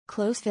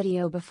Close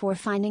video. Before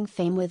finding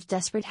fame with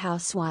Desperate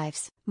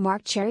Housewives,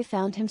 Marc Cherry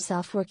found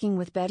himself working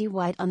with Betty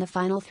White on the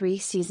final 3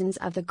 seasons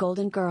of The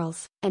Golden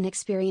Girls, an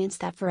experience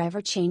that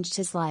forever changed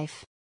his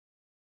life.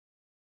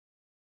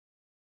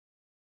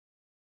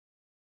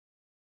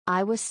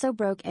 I was so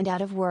broke and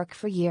out of work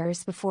for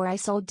years before I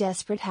sold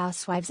Desperate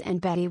Housewives,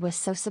 and Betty was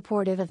so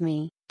supportive of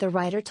me, the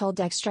writer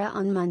told Extra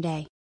on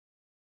Monday.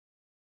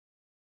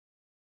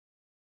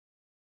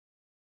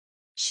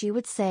 She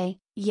would say,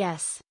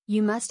 "Yes,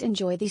 you must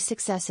enjoy these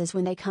successes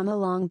when they come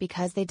along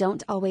because they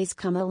don't always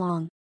come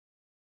along.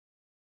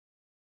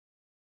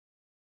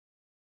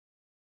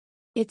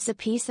 It's a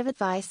piece of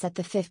advice that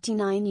the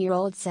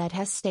 59-year-old said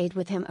has stayed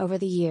with him over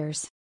the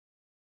years."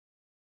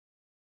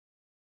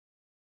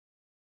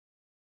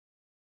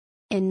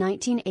 In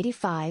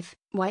 1985,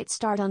 White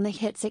starred on the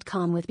hit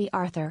sitcom with Bea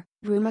Arthur,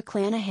 Rue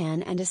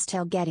McClanahan and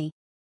Estelle Getty.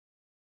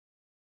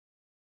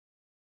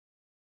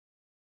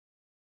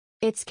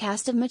 Its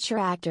cast of mature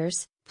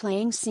actors,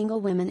 playing single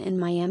women in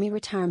Miami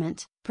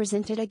retirement,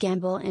 presented a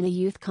gamble in a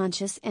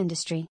youth-conscious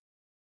industry.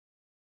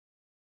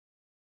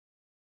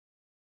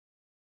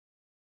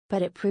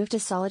 But it proved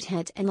a solid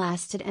hit and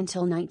lasted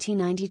until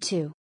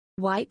 1992.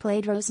 White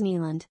played Rose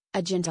Nylund,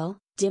 a gentle,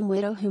 dim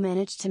widow who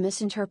managed to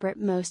misinterpret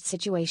most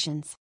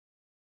situations.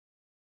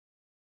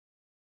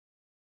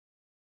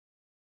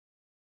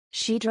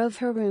 She drove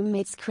her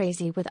roommates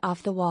crazy with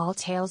off-the-wall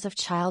tales of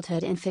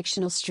childhood in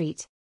fictional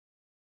street.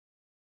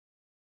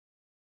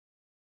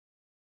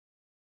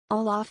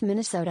 Olaf,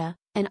 Minnesota,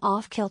 an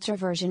off-kilter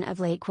version of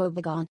Lake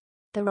Wobegon.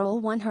 The role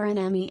won her an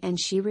Emmy and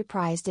she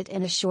reprised it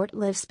in a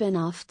short-lived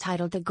spin-off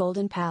titled The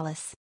Golden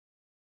Palace.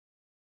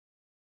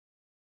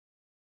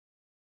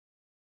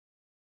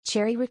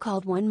 Cherry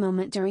recalled one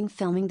moment during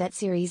filming that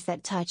series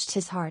that touched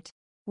his heart.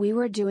 "We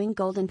were doing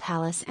Golden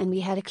Palace and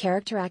we had a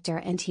character actor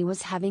and he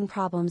was having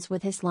problems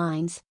with his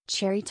lines,"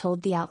 Cherry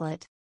told the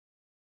outlet.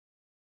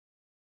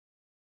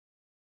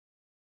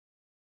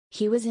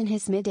 He was in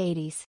his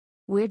mid-80s.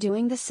 "We're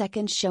doing the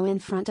second show in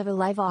front of a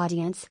live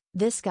audience,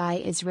 this guy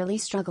is really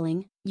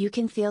struggling, you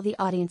can feel the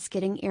audience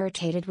getting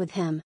irritated with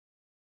him.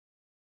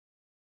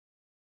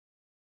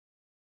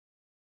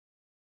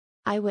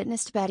 I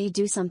witnessed Betty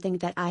do something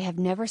that I have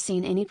never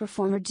seen any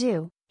performer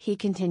do," he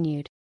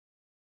continued.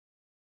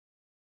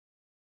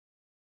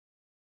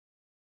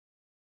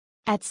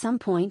 "At some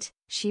point,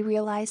 she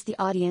realized the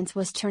audience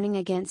was turning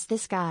against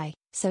this guy,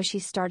 so she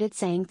started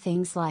saying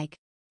things like,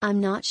 'I'm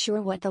not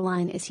sure what the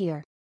line is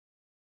here.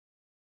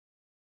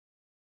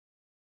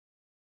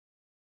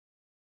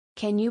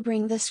 Can you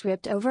bring the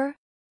script over?'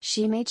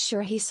 She made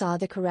sure he saw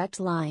the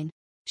correct line.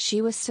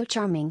 She was so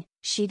charming,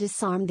 she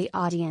disarmed the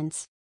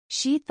audience.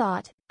 She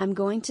thought, 'I'm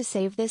going to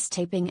save this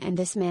taping and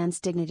this man's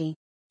dignity.'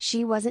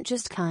 She wasn't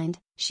just kind,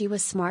 she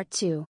was smart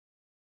too."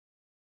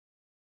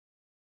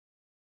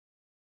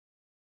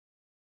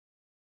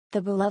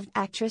 The beloved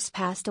actress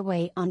passed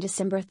away on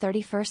December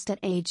 31 at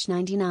age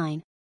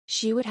 99.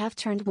 She would have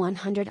turned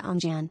 100 on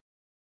Jan.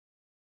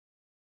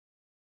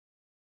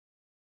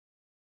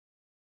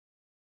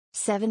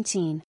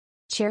 17.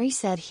 Cherry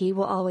said he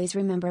will always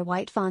remember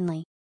White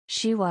fondly.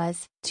 "She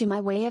was, to my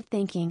way of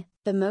thinking,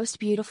 the most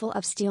beautiful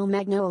of steel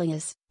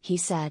magnolias," he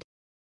said.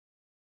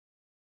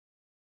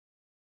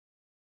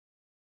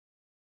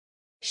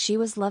 "She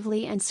was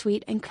lovely and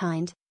sweet and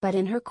kind, but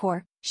in her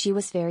core, she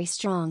was very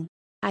strong.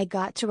 I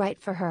got to write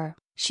for her,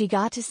 she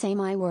got to say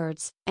my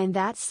words, and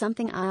that's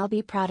something I'll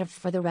be proud of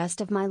for the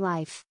rest of my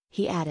life,"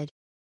 he added.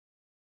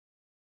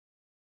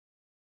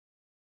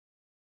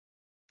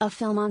 A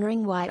film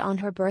honoring White on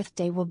her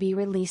birthday will be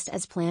released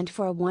as planned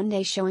for a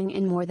one-day showing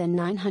in more than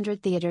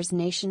 900 theaters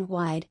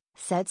nationwide,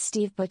 said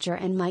Steve Boettcher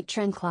and Mike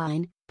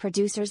Trinklein,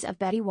 producers of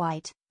Betty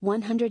White,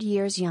 100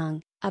 Years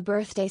Young, a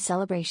birthday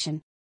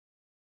celebration.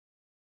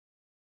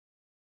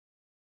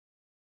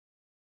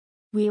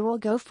 "We will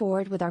go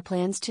forward with our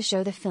plans to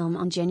show the film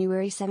on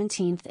January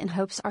 17 in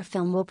hopes our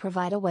film will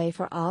provide a way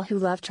for all who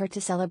loved her to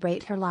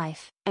celebrate her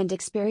life and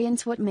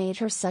experience what made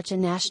her such a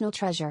national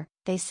treasure,"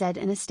 they said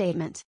in a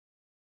statement.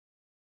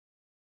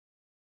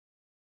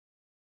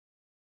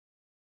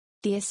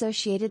 The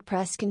Associated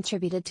Press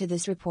contributed to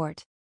this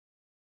report.